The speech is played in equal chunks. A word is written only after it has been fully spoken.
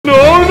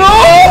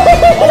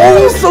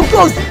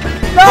close!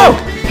 No!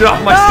 Get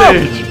off my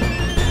stage!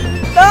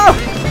 No!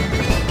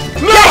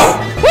 No!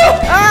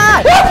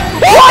 Ah!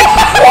 What?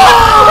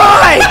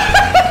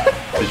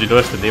 Why? Did you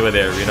notice the name of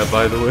the arena,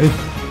 by the way?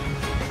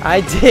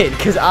 I did,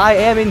 because I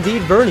am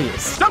indeed Vernias.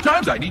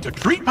 Sometimes I need to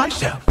treat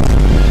myself.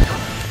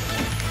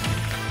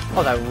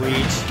 Oh, that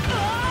reach.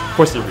 Of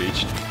course it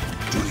reached.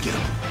 Do it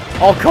again.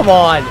 Oh, come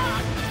on.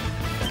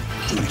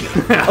 Do it again.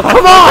 Oh,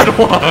 come on!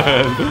 Come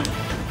on!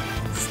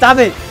 Stop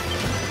it.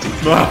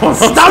 No,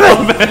 Stop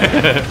it!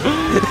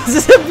 This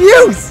is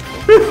abuse!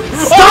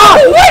 Stop!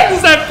 Oh, what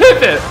is that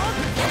pivot?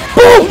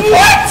 Boom!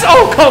 What?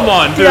 Oh, come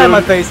on, dude. Get out of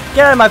my face.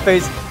 Get out of my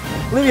face.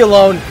 Leave me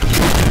alone.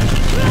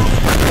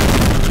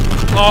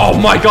 Oh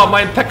my god,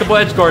 my impeccable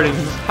edge guarding.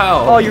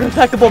 How? Oh, you're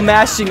impeccable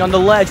mashing on the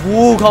ledge.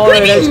 Woo, call What it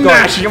do an you edge mean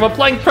guard. mashing? I'm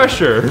applying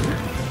pressure.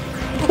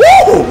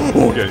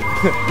 Woo! Okay.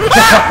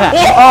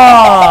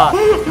 Ah!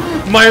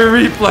 My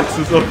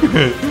reflexes,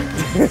 okay.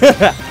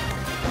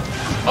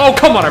 Oh,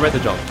 come on, I read the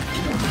jump.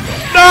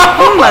 No!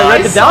 I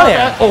read the saw down air.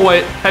 that. Oh,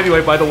 wait,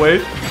 heavyweight, by the way.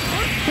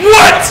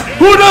 What?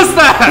 Who does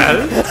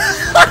that?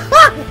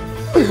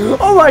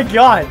 Oh my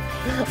god.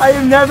 I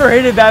have never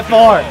hit it that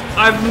far.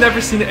 I've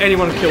never seen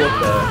anyone kill with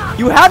that.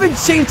 You haven't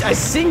changed a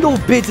single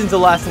bit since the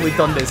last time we've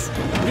done this.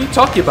 What are you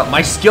talking about?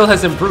 My skill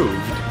has improved.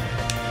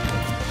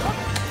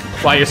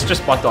 Why, it's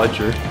just bot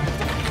dodger.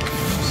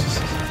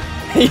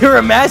 You're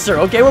a master,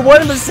 okay? We're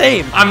one and the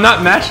same. I'm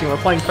not mashing, I'm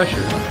applying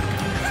pressure.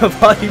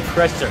 Body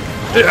pressure.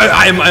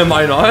 Am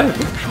I not?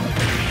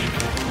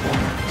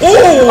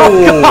 Oh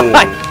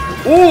god!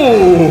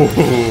 Ooh!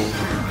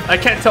 I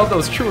can't tell if that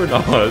was true or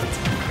not.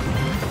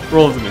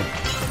 Roll to me.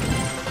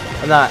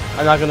 I'm not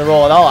gonna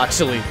roll at all,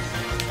 actually.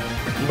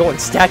 I'm going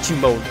statue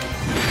mode.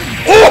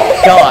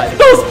 Oh! God.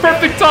 That was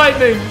perfect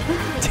timing!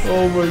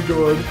 Oh my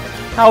god.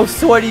 How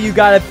sweaty you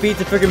gotta be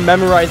to freaking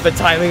memorize the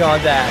timing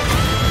on that.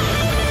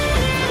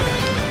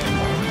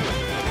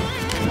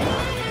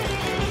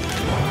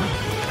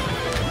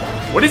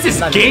 What is this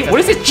game? What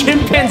is this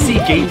chimpanzee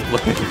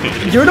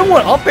gameplay? You're the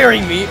one up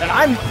airing me, and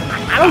I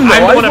don't know. I'm I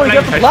the one just want to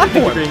get the applying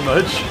pressure, platform. thank you very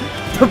much.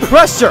 The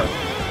pressure.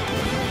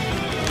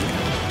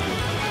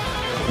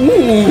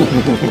 Ooh!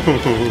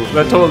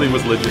 That totally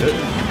was legit.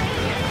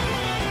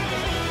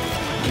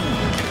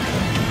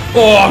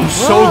 Oh, I'm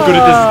so good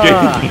at this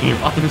game.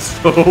 I'm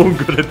so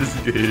good at this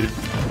game.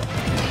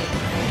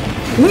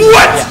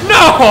 What?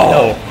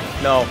 Yeah.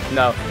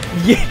 No.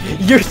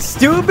 Your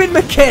stupid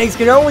mechanics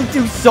can only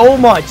do so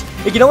much.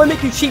 It can only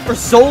make you cheat for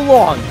so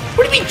long.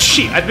 What do you mean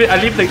cheat? I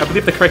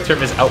believe the correct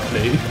term is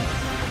outplay.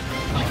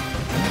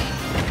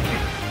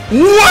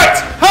 What?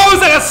 How is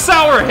that a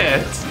sour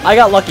hit? I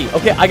got lucky.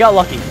 Okay, I got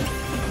lucky.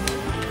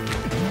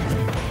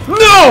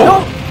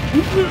 No!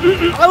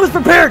 I was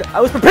prepared.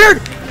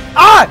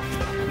 Ah!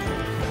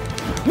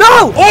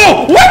 No!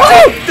 Oh!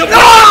 What?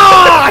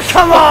 Ah!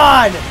 Come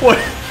on!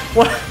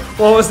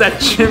 What was that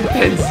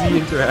chimpanzee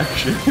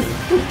interaction?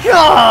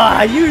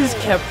 God, you just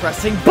kept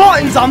pressing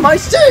buttons on my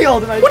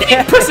shield. And What are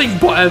you pressing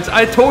buttons?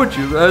 I told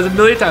you a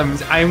million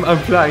times. I'm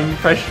applying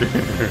pressure.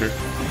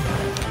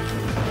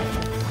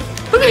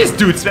 Look at this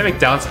dude spamming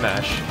down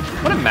smash.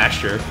 What a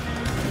masher.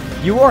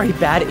 You are a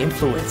bad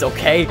influence,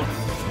 okay?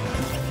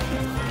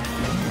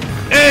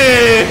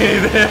 Hey,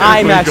 there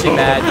I'm we actually go.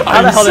 mad. How the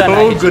I'm hell did I so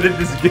not hit good at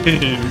this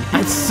game.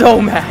 I'm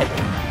so mad.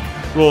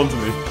 Roll into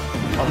me.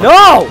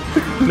 No!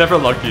 Never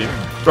lucky.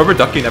 Rubber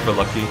ducky, never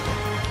lucky.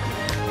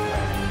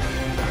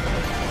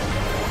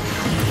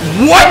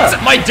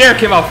 What? My dare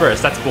came out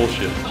first. That's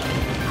bullshit.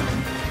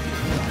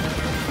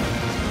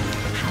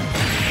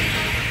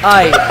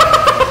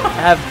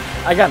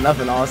 I got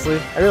nothing, honestly.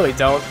 I really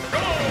don't.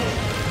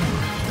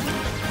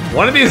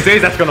 One of these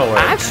days, that's gonna work.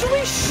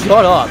 Actually,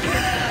 shut up.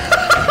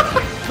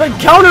 But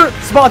counter,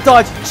 spot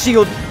dodge,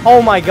 shield.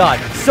 Oh my god,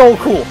 so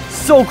cool,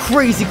 so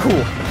crazy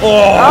cool.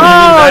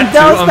 Oh, and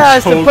down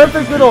smash, the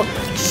perfect little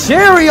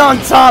cherry on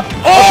top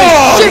of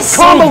a shit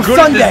combo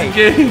sundae.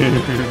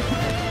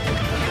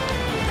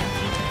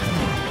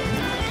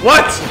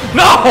 What?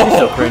 No! You're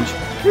so cringe.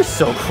 You're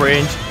so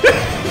cringe.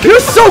 You're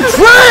so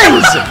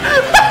cringe!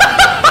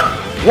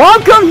 Why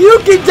come you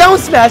can down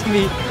smash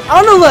me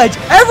on the ledge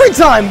every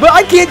time, but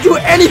I can't do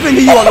anything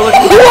to you on the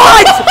ledge?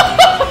 What?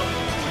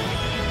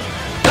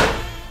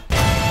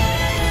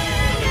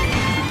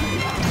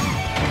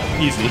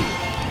 Easy.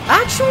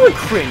 Actual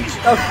cringe.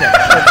 Okay.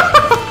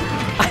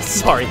 I'm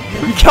sorry.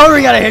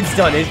 Countering out a hit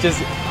stun is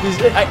just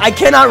I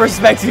cannot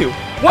respect you.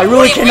 I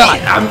really cannot.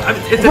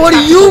 It's What do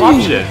you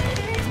mean? option.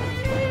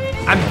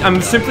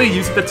 I'm simply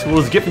using the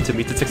tools given to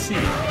me to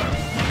succeed.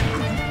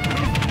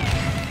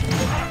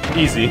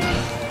 Easy.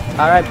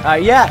 Alright,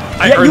 yeah.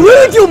 earned You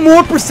really that. do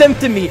more percent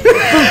than me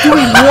from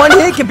doing one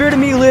hit compared to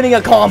me landing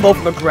a combo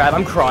from a grab.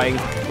 I'm crying.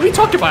 What are you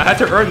talking about? I had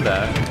to earn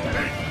that.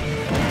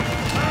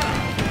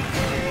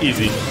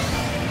 Easy.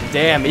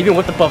 Damn, even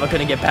with the buff, I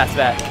couldn't get past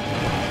that.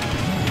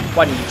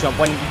 Why didn't you jump?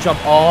 Why didn't you jump?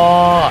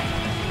 Oh!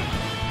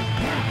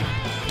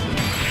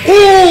 Ooh!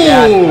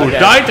 Yeah, okay.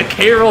 Died to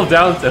K-roll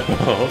down tilt.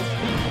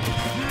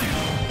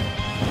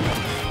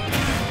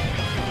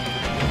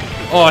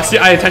 Oh, see,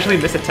 I intentionally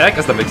missed attack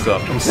as the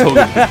mix-up. I'm so good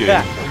at this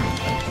game.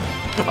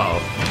 Oh.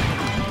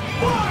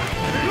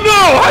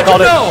 No! How'd you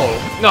know?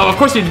 No, of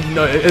course you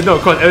know. No,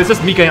 of course. It was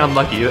just me getting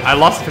unlucky. I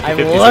lost 50-50.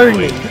 I'm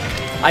learning.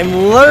 I'm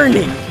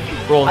learning.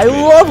 Roll I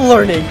love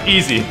learning.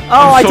 Easy.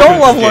 Oh, I don't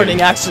love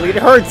learning, actually. It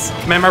hurts.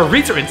 Man, my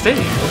reads are insane.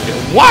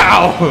 Okay.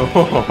 Wow!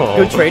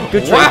 Good trade,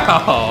 good trade.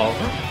 Wow!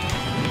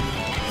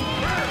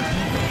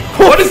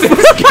 What is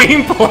this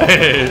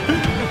gameplay?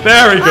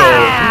 There we go.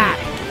 Ah!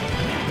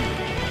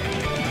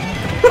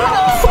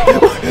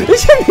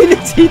 Did you mean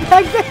to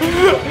teabag there?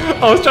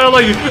 I was trying to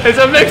like, it's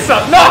a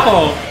mix-up.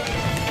 No!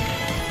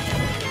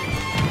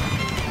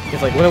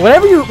 It's like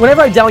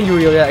whenever I down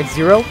you at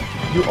 0,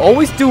 you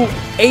always do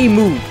a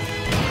move,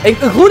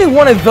 including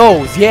one of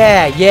those.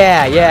 Yeah,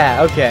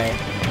 okay.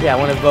 Yeah,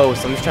 one of those.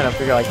 So I'm just trying to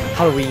figure out like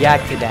how to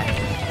react to that.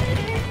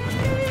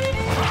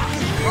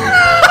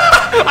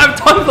 I've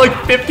done like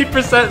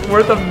 50%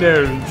 worth of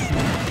nerves.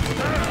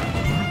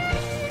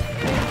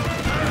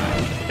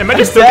 Am I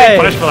just still getting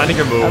punished for landing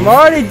your move? I'm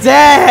already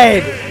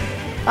dead!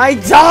 I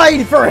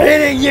died for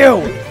hitting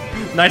you!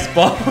 Nice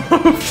ball.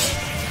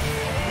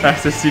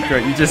 That's the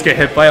secret. You just get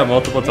hit by it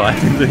multiple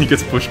times and then he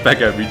gets pushed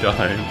back every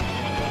time.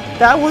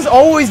 That was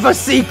always the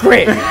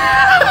secret!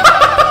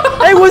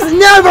 It was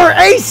never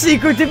a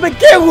secret to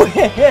begin with!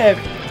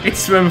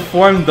 It's to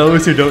inform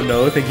those who don't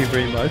know. Thank you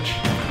very much.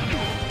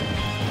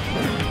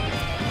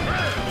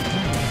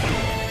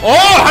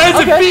 Oh, how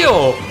does it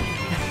feel?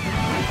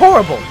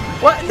 Horrible.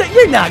 What?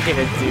 You're not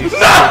gonna do shit to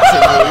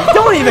me.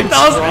 Don't even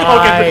try.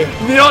 Okay,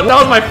 you know what? That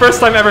was my first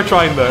time ever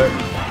trying that.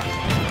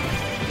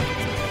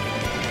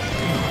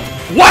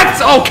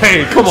 What?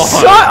 Okay, come on.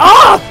 Shut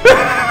up!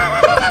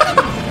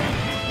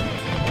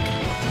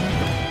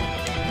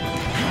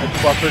 I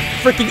buffered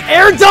freaking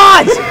air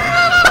dodge!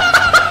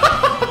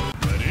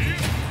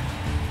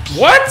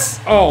 What?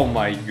 Oh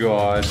my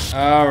god.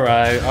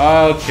 Alright,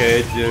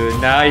 okay dude.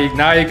 Now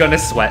you're gonna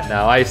sweat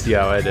now. I see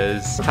how it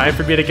is. Time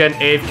for me to get an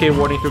AFK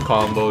warning through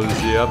combos.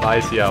 Yep, I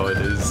see how it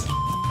is.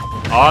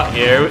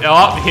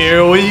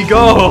 Here we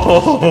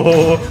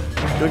go.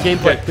 Good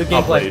gameplay, good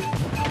gameplay.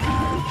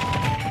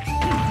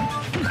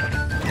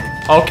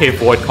 Okay,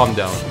 Void, calm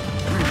down.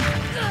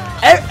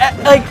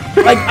 Like,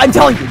 I'm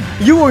telling you,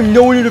 you are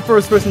nowhere near the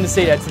first person to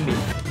say that to me.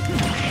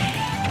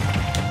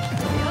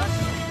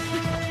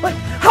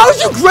 How'd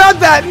you grab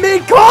that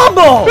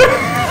mid-combo?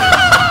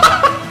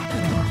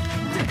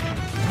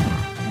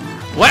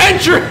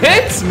 Land your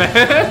hits,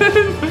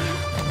 man!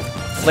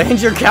 Land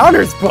your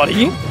counters,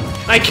 buddy.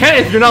 I can't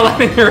if you're not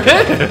landing your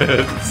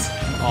hits.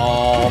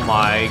 Oh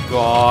my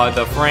god,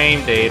 the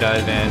frame data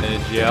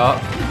advantage,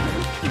 yep.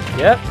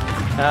 Yep.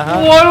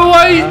 What do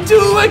I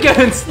do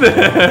against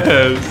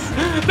this?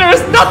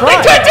 There's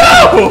nothing to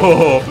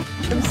do!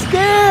 I'm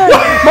scared!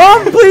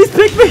 Mom, please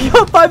pick me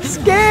up! I'm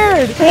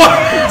scared! What?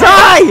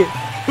 Die!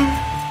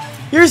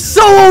 You're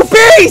so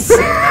obese!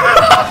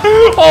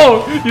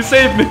 Oh, you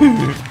saved me.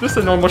 Just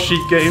a normal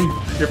sheet game.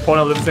 Your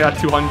opponent lives at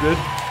 200.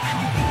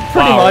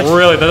 Pretty much.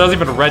 Really? That doesn't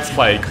even red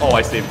spike. Oh,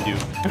 I saved you.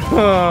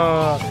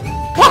 Oh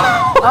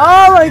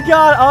my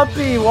god,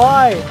 Uppy,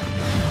 why?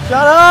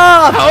 Shut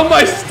up! How am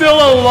I still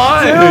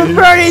alive?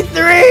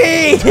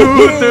 233!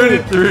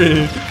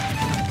 233.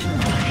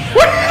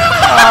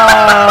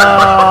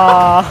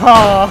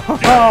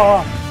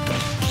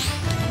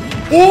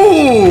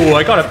 Ooh,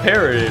 I got a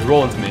parry.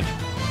 Roll into me.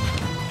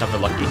 Never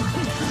lucky.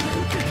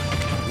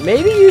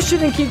 Maybe you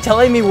shouldn't keep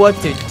telling me what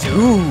to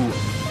do.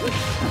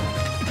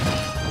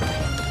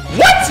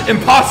 What?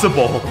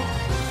 Impossible.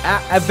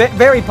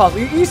 Very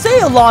possible. You say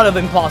a lot of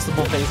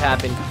impossible things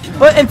happen,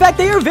 but in fact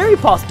they are very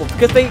possible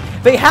because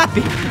they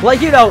happen. Like,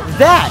 you know,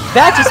 that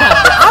just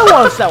happened. I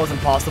want to say that was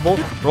impossible.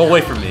 Roll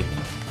away from me.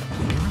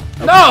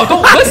 No,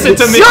 don't listen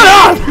to me. Shut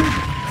up!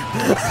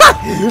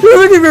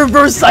 You're in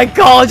reverse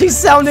psychology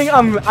sounding.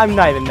 I'm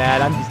not even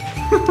mad. I'm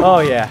just. Oh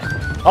yeah.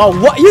 Oh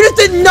what? You just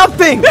did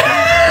nothing.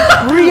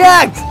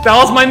 React. That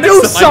was my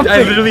mix-up. I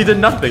something. literally did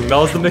nothing. That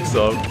was the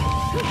mix-up.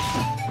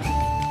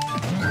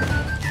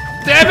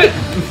 Damn it!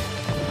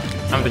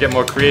 I'm gonna get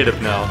more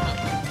creative now.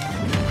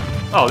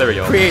 Oh, there we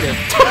go. Creative.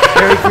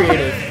 Very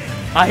creative.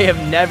 I have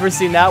never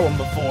seen that one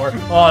before.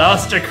 Oh, that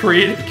was such a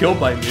creative kill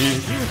by me.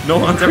 No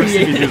one's ever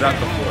seen me do that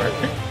before.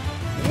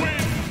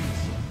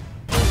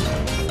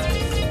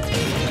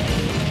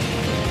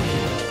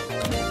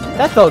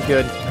 That felt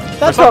good. For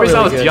That some felt reason, I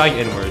really was good. yelling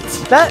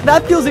inwards.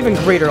 That feels even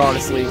greater,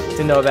 honestly,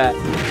 to know that.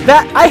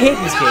 I hate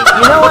this game.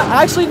 You know what?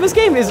 Actually, this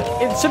game it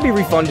should be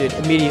refunded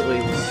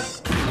immediately.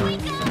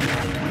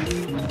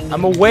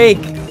 I'm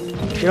awake.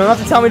 You don't have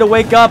to tell me to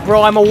wake up,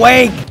 bro. I'm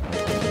awake.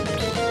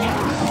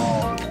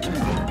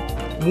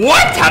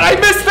 What? How'd I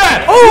miss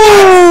that?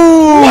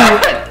 Oh!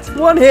 What?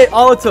 One hit,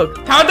 all it took.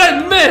 How'd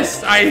that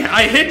miss?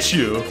 I hit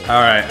you.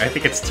 All right, I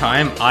think it's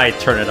time I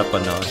turn it up a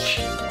notch.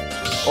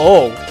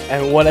 Oh,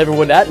 and whatever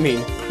would that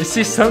mean? You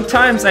see,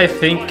 sometimes I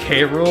think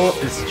K-Rool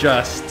is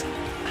just,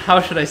 how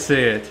should I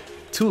say it,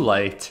 too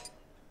light.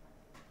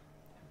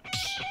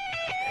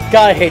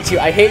 God, I hate you.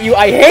 I hate you.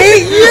 I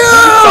hate you!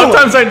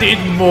 Sometimes I need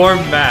more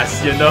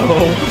mass, you know?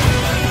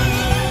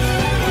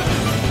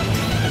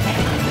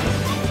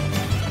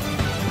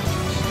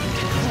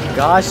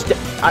 gosh.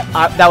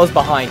 That was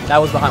behind. That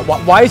was behind.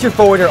 Why is your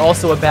forward air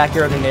also a back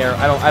air in the air?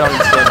 I don't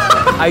understand.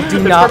 I do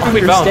not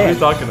understand. What are you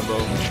talking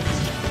about?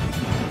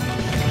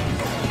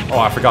 Oh,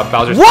 I forgot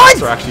Bowser's What?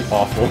 attacks are actually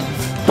awful.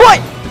 But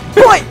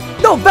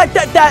no,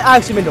 that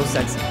actually made no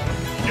sense.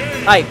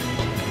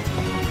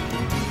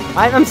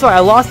 I'm sorry, I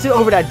lost it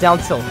over that down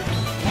tilt.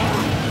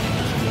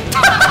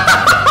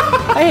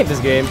 I hate this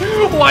game.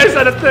 Why is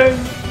that a thing?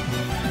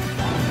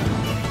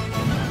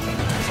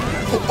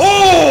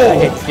 Oh! I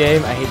hate this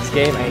game. I hate this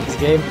game. I hate this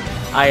game.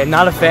 I am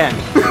not a fan.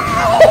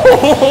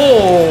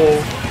 Oh!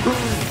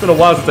 It's been a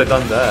while since I've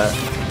done that.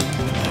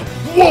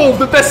 Whoa!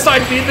 The best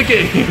side B in the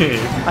game!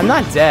 I'm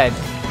not dead.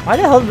 Why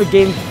the hell did the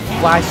game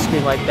flash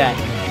screen like that?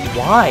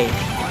 Why?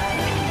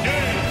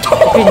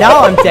 Okay,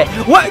 now I'm dead.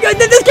 What?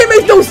 This game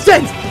makes no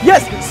sense!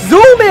 Yes,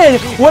 zoom in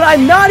when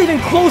I'm not even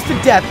close to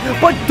death,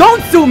 but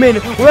don't zoom in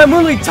when I'm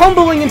literally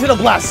tumbling into the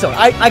blast zone.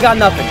 I got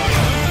nothing.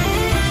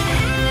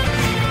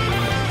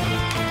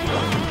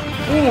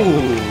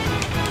 Ooh.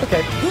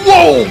 Okay.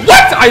 Whoa!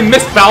 What? I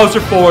missed Bowser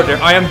forward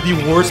there. I am the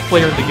worst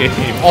player in the game.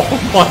 Oh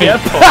my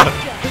god.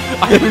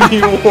 I am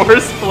the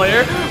worst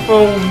player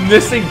for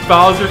missing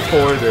Bowser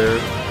forward there.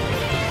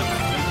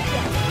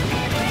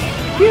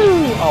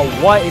 Oh,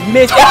 what? It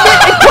missed.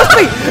 It pushed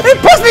me! It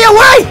pushed me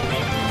away!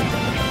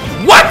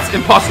 What?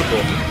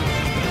 Impossible.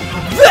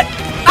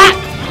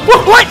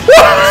 What?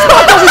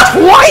 Stop doing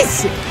twice!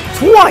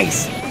 Twice!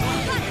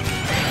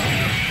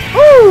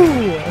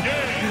 Ooh!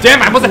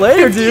 Damn, I was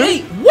Later, at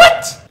 58. dude.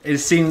 What? It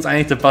seems I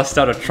need to bust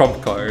out a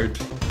trump card.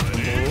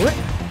 What?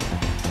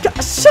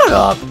 Shut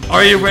up!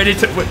 Are you ready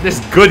to witness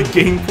good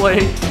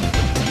gameplay?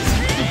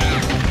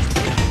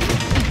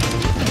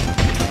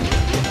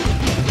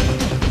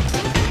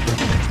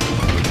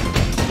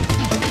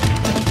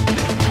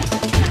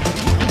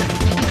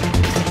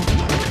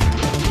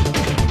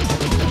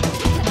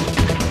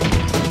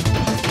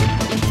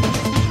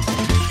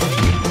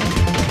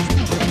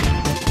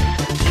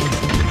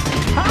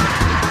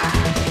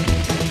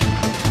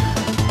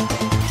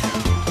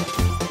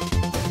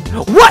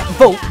 What?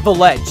 The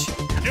ledge.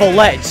 The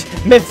ledge.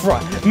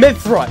 Mid-front.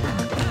 Mid-front.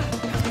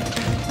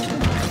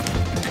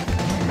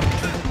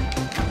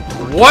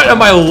 What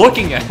am I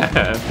looking at?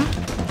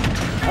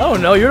 I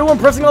don't know. You're the one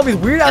pressing all these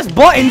weird-ass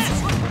buttons.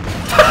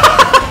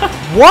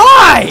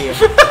 Why?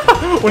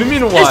 What do you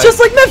mean why? It's just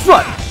like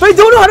mid-front. They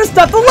don't know how to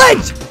stop the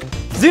ledge.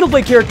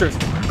 Xenoblade characters.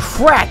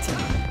 Cracked.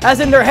 As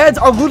in their heads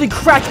are literally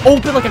cracked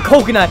open like a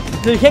coconut.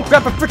 So you can't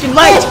grab a freaking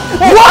ledge.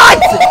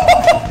 What?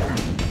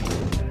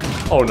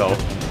 Oh no.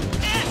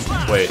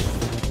 Wait.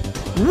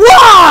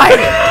 Why?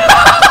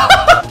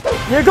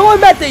 You're going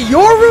back to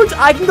your roots,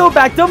 I can go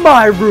back to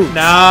my roots.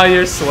 Now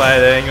you're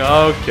sweating.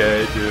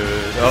 Okay,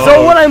 dude.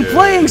 So when I'm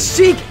playing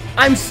Sheik,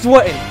 I'm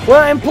sweating.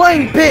 When I'm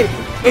playing Pit,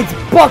 it's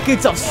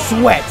buckets of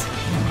sweat.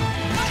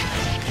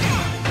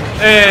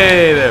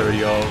 Hey, there we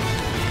go.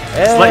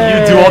 Just let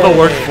you do all the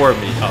work for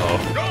me. Uh-oh.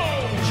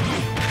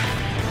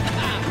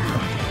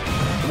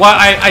 Well,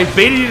 I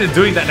baited you into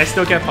doing that and I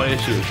still can't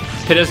punish you.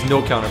 Pit has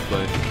no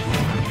counterplay.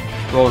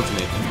 Roll into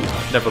me.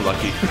 Never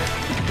lucky.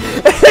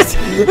 this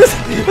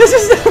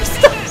is never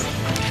stops.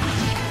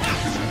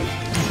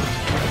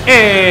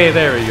 Hey,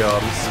 there we go.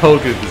 I'm so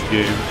good at this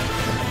game.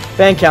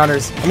 Ban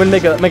counters. I'm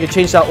gonna make a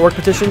change.org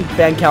petition.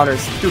 Ban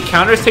counters. Dude,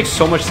 counters take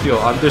so much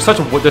skill. There's such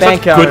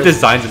good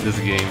designs in this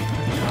game.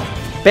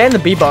 Ban the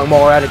B-button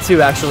while we're at it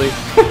too, actually.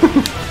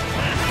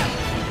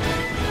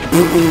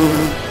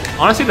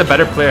 Honestly, the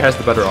better player has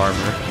the better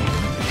armor.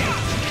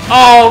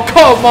 Oh,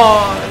 come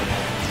on!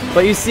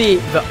 But you see,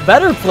 the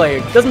better player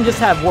doesn't just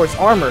have worse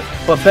armor,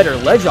 but better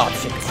ledge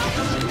options.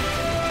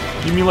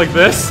 You mean like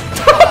this?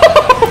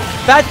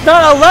 That's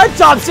not a ledge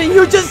option,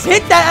 you just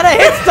hit that at a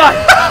hit stun!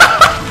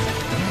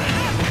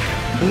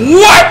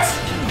 What?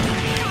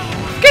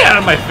 Get out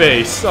of my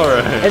face,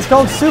 alright. It's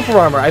called super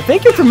armor, I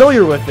think you're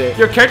familiar with it.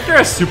 Your character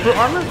has super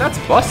armor? That's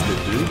busted,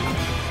 dude.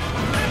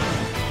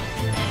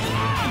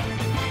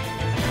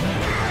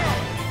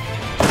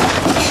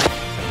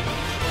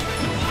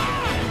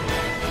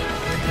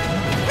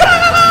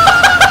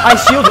 I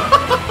shielded.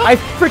 I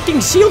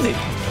freaking shielded.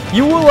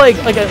 You were like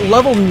a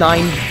level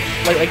 9,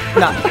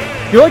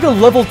 you're like a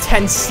level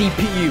 10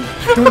 CPU,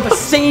 doing the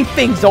same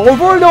things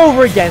over and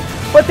over again,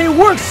 but they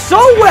work so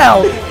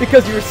well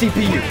because you're a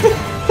CPU.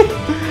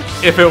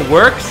 If it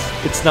works,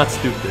 it's not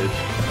stupid.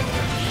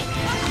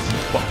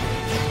 What?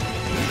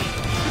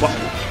 What?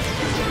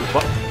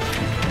 What?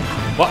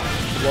 What?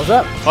 What's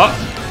up?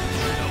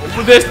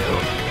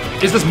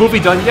 Is this movie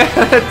done yet?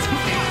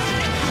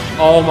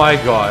 Oh my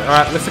god.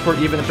 Alright, looks like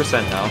we're even in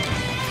percent now.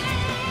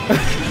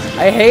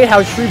 I hate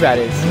how true that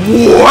is.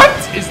 What?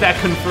 Is that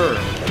confirmed?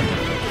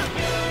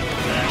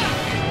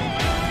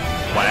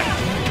 What?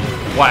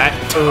 What?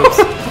 Oops.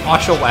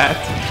 Asha what?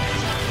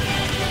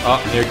 Oh,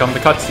 here come the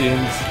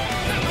cutscenes.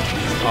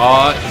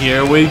 Oh,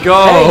 here we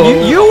go.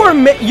 Hey, you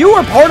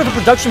were part of the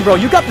production, bro.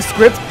 You got the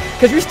script,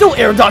 because you're still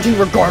air dodging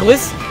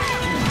regardless.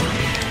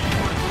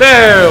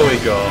 There we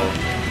go.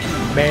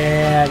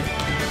 Man.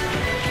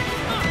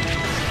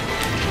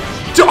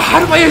 Dude, how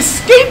do I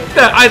escape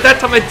that? That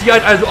time I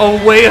DI'd as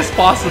away as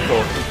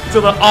possible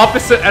to the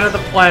opposite end of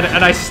the planet,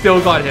 and I still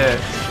got hit.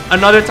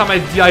 Another time I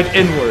DI'd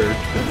inward.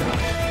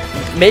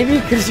 Maybe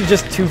because you're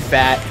just too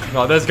fat.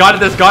 No, there's gotta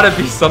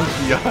be some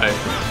DI.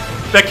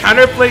 The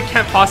counterplay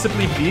can't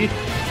possibly be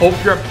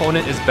hope your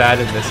opponent is bad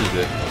and misses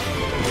it.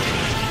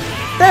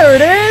 There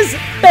it is!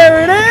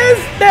 There it is!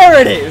 There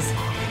it is!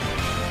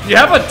 You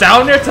have a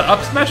down air to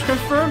up smash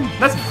confirm?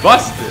 That's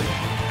busted.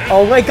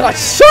 Oh my god,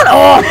 shut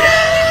up!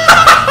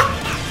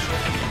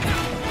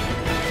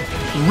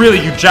 Really,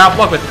 you jab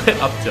block with hit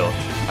up tilt.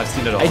 I've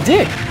seen it all. I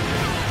did.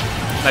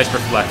 Nice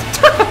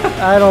reflect.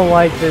 I don't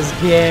like this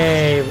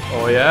game.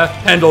 Oh yeah?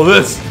 Handle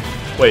this.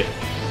 Wait.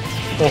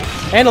 Oh.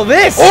 Handle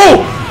this!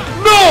 Oh!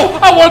 No!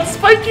 I want to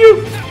spike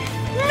you!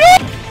 No!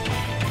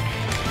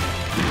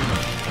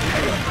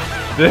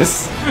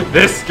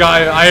 This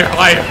guy,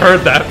 I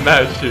heard that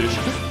mashing.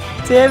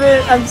 Damn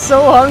it, I'm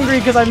so hungry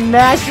because I'm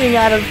mashing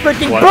at a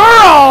freaking What?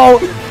 burrow!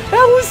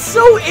 That was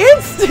so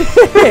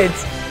instant!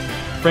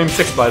 Frame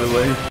 6, by the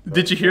way.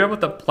 Did you hear about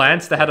the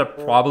plants that had a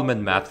problem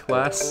in math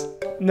class?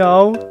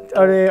 No,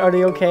 are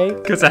they okay?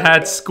 Because it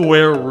had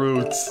square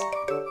roots.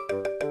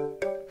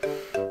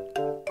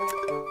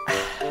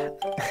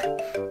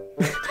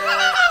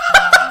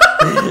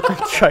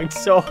 I'm trying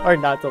so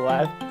hard not to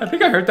laugh. I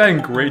think I heard that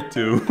in grade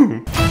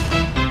 2.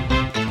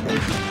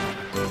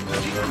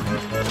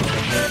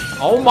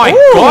 Oh my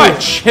god,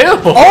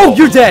 chill! Oh,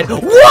 you're dead!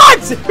 What?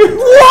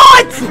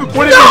 What?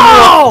 What do you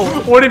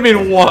mean, what do you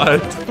mean,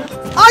 what?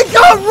 I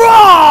got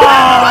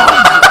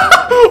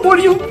robbed! What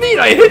do you mean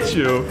I hit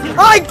you?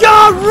 I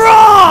got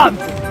robbed!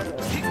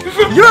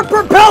 Your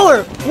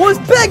propeller was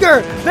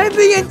bigger than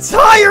the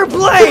entire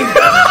blade!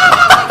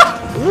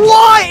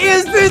 What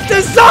is this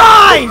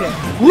design?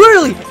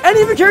 Literally,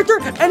 any of your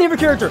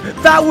character,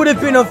 that would have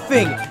been a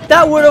thing.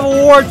 That would have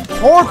worked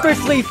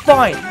perfectly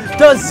fine.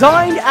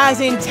 Designed as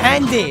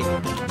intended.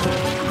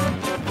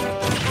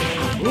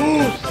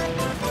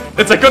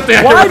 It's a good thing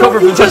I Why can recover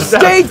don't you from just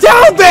such stay death.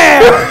 down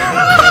there?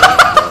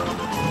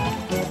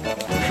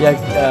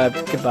 Yeah,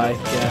 goodbye.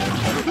 Yeah.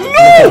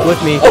 No!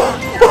 With me.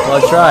 Well,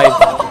 I tried.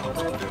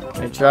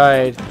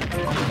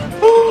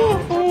 Oh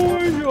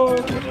my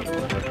god.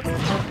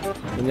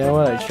 You know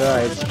what? I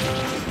tried.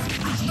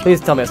 Please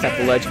tell me I smacked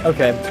the ledge.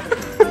 Okay.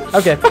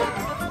 Okay.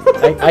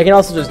 I can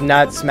also just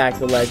not smack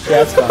the ledge.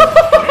 Yeah, that's fine.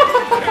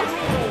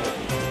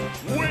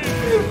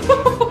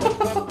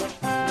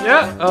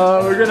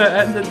 Yeah, we're gonna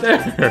end it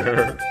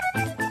there.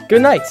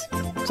 Good night.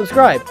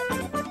 Subscribe.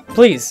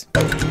 Please.